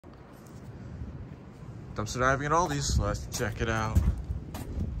I'm surviving at Aldi's. Let's check it out.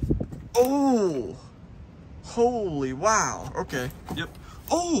 Oh! Holy wow. Okay. Yep.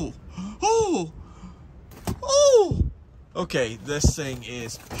 Oh! Oh! Oh! Okay, this thing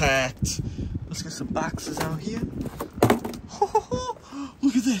is packed. Let's get some boxes out here.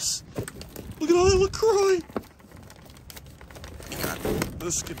 Look at this. Look at all that LaCroix. God,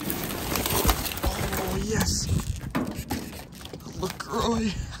 this could be... Oh, yes.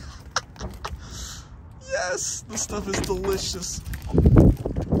 LaCroix. Yes, this stuff is delicious. A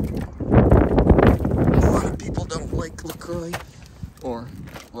lot of people don't like LaCroix. Or,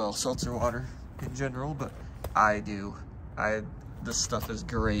 well, seltzer water in general, but I do. This stuff is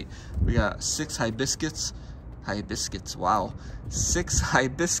great. We got 6 hibiscus, wow. 6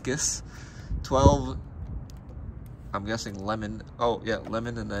 hibiscus, 12, I'm guessing lemon. Oh yeah,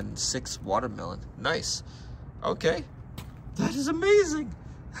 lemon, and then 6 watermelon. Nice. Okay. That is amazing.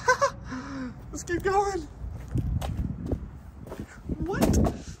 Let's keep going. What?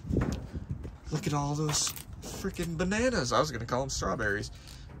 Look at all those freaking bananas. I was gonna call them strawberries.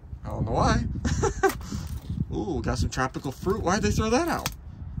 I don't know why. Ooh, got some tropical fruit. Why'd they throw that out?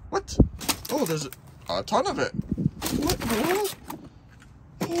 What? Oh, there's a ton of it. What in the world?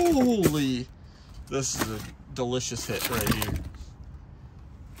 Holy. This is a delicious hit right here.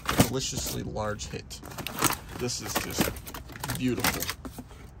 Deliciously large hit. This is just beautiful.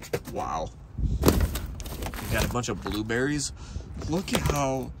 Wow. We got a bunch of blueberries. Look at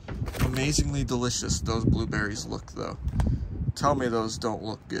how amazingly delicious those blueberries look, though. Tell me those don't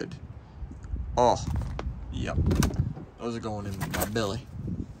look good. Oh. Yep, those are going in my belly.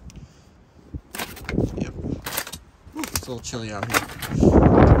 Yep. Ooh, it's a little chilly out here.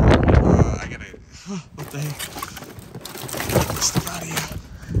 I gotta... What the heck? Get this stuff out of here.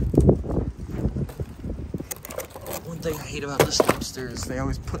 One thing I hate about this dumpster is they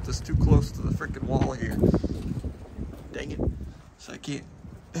always put this too close to the freaking wall here. Dang it. So I can't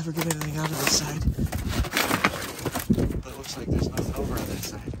ever get anything out of this side. But it looks like there's nothing over on that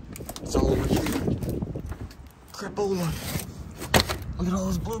side. It's all over here. Crapola. Look at all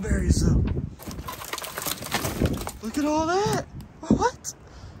those blueberries, though. Look at all that. What?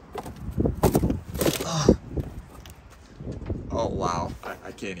 Oh wow.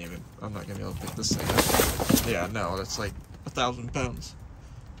 I can't even. I'm not gonna be able to pick this thing up. Yeah, no, that's like 1,000 pounds.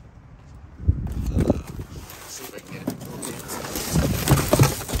 Let's see if I can get it.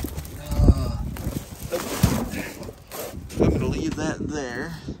 I'm gonna leave that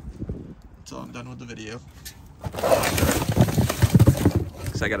there until I'm done with the video.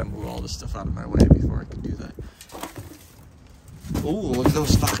 Because I gotta move all this stuff out of my way before I can do that. Ooh, look at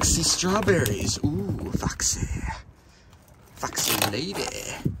those foxy strawberries. Ooh, foxy. Foxy lady.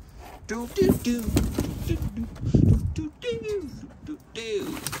 Do do do do do do do do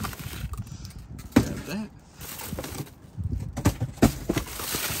do. Grab that.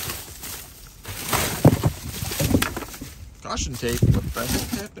 Caution tape. What the heck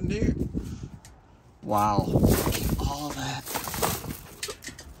happened here? Wow, look at all that.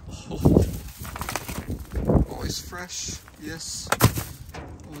 Oh. Always fresh, yes.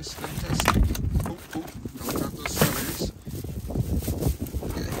 Always fantastic. Oh, don't drop those strawberries.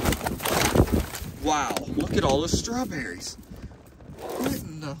 Okay. Wow, look at all the strawberries. What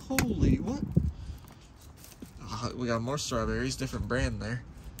in the holy, what? We got more strawberries, different brand there.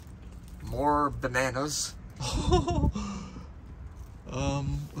 More bananas.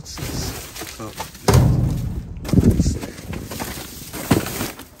 What's this?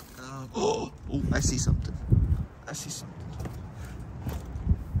 Oh, oh, I see something. I see something.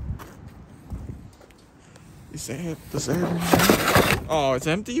 Is that, does that have... Oh, it's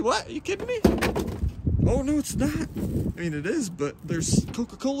empty? What? Are you kidding me? Oh, no, it's not. I mean, it is, but there's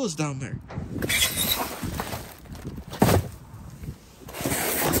Coca-Colas down there. Look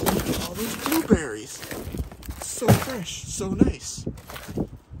at all those blueberries. So fresh, so nice.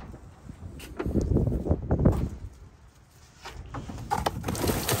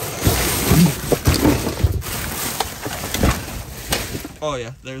 Oh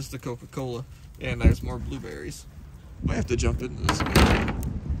yeah, there's the Coca-Cola, and there's more blueberries. Might have to jump into this one.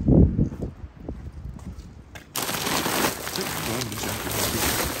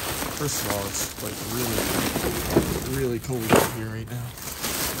 First of all, it's like really cold out here right now.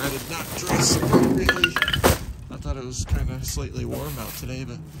 I did not dress appropriately. I thought it was kind of slightly warm out today,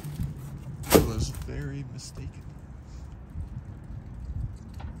 but I was very mistaken.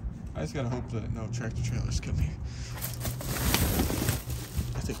 I just gotta hope that no tractor trailers come here.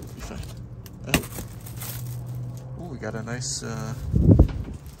 I think we'll be fine. Oh, we got a nice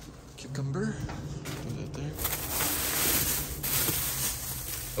cucumber. Put that there.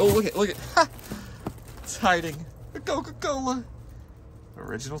 Oh, look at, ha! It's hiding. The Coca-Cola.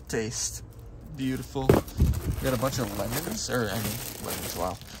 Original taste. Beautiful. We got a bunch of lemons. Lemons,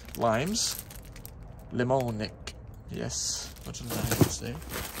 wow. Limes. Limonic. Yes. A bunch of lemons there.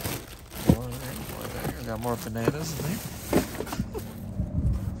 More there, more there. We got more bananas in there.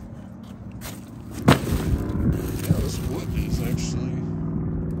 Yeah, this wood is actually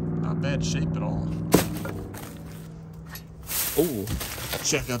not bad shape at all. Oh,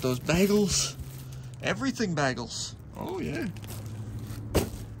 check out those bagels. Everything bagels. Oh, yeah. We'll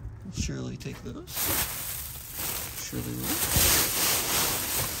surely take those. Surely will.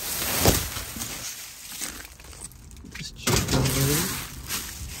 Just jump over there.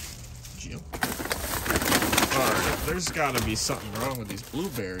 Jump. Alright, there's gotta be something wrong with these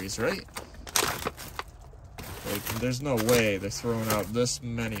blueberries, right? Like, there's no way they're throwing out this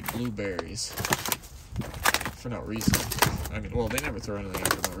many blueberries for no reason. I mean, well, they never throw anything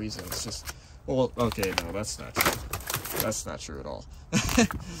out for no reason. It's just, well, okay, no, that's not true. That's not true at all.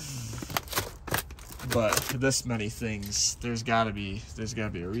 But this many things, there's gotta be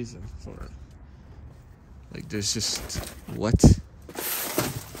a reason for it. Like, there's just, what?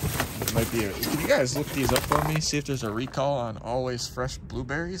 It might be can you guys look these up for me? See if there's a recall on Always Fresh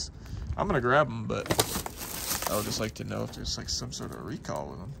blueberries? I'm gonna grab them, but I would just like to know if there's like some sort of recall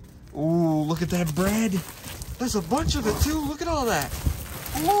with them. Ooh, look at that bread. There's a bunch of it too. Look at all that.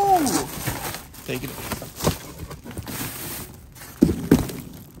 Ooh. Taking it.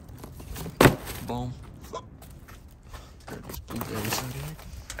 Boom. Grab these blueberries out of here.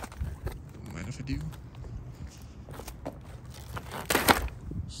 Don't mind if I do.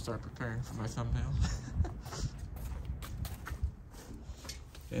 Start preparing for my thumbnail.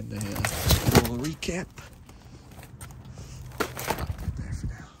 And a little recap. There for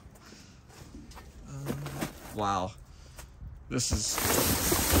now. Wow. This is,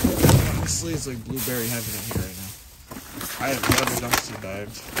 honestly, it's like blueberry heaven in here right now. I have never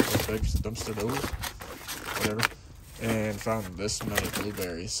dumpster dove, whatever, and found this many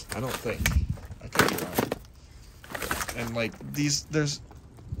blueberries. I don't think. I could be wrong. And like these, there's,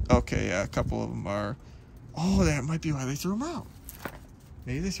 okay, yeah, a couple of them are, oh, that might be why they threw them out.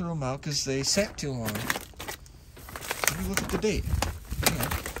 Maybe they threw them out because they sat too long. Let me look at the date. Hang on.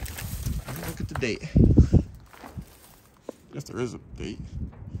 Let me look at the date. If there is a date.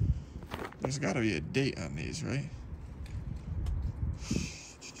 There's got to be a date on these, right?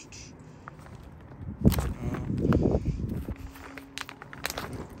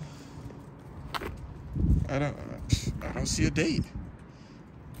 I don't see a date.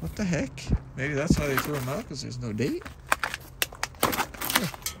 What the heck? Maybe that's why they threw them out, because there's no date? Huh,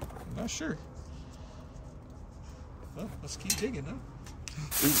 I'm not sure. Well, let's keep digging, huh?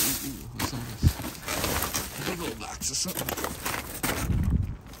 Ooh, what's all this? A big old box of something.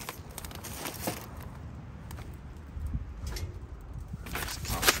 Just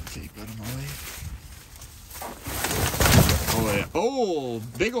pop some tape out of my way. Oh, yeah. Oh,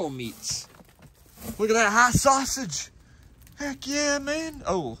 big old meats. Look at that hot sausage. Heck yeah, man.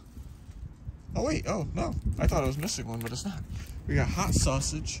 Oh. Oh, wait. Oh, no. I thought I was missing one, but it's not. We got hot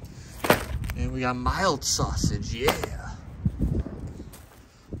sausage. And we got mild sausage. Yeah.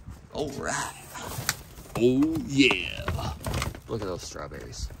 All right. Oh, yeah. Look at those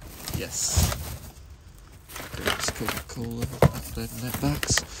strawberries. Yes. There's Coca-Cola. Put that in that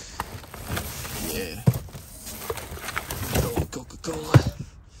box. Yeah. Oh, Coca-Cola.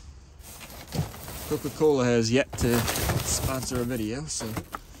 Coca-Cola has yet to sponsor a video, so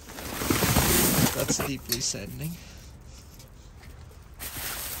that's deeply saddening.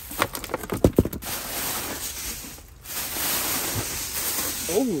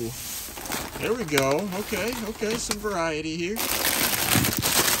 Oh, there we go. Okay, some variety here.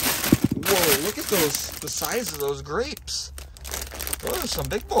 Whoa, look at those, the size of those grapes. Those are some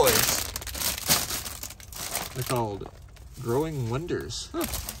big boys. They're called Growing Wonders. Huh.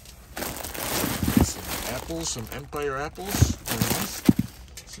 Some apples, some Empire apples. Very nice.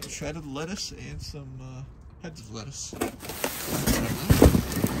 Some shredded lettuce and some heads of lettuce. Don't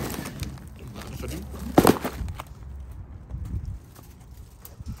mind if I do.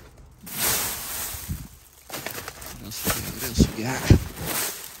 What else we got?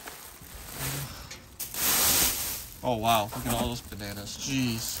 Oh wow, look at all those bananas.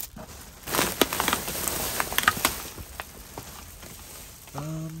 Jeez. I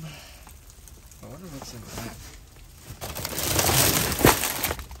wonder what's in that.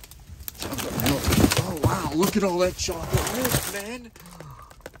 Milk. Oh wow, look at all that chocolate milk, man.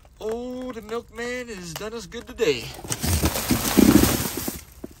 Oh, the milkman has done us good today.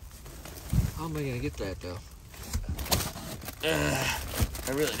 How am I gonna get that though?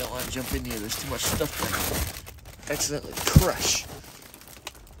 I really don't want to jump in here. There's too much stuff there. Accidentally crush.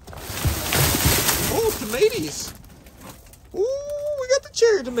 Oh, tomatoes. Ooh, we got the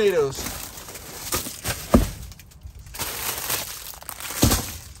cherry tomatoes.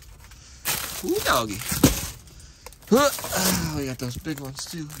 Ooh, doggy. We got those big ones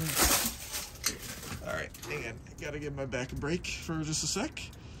too. Alright, hang on. I gotta give my back a break for just a sec.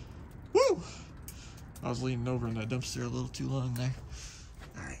 Woo! I was leaning over in that dumpster a little too long there.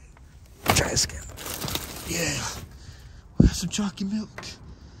 Alright. Try this again. Yeah. We got some chalky milk.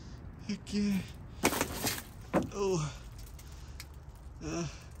 Heck yeah. Oh. I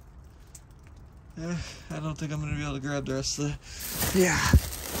don't think I'm gonna be able to grab the rest of the. Yeah.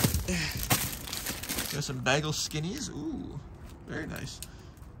 Got some bagel skinnies. Ooh, very nice.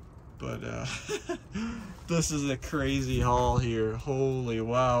 But this is a crazy haul here. Holy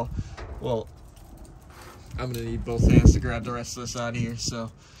wow. Well, I'm gonna need both hands to grab the rest of this out of here. So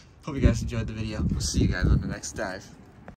hope you guys enjoyed the video. We'll see you guys on the next dive.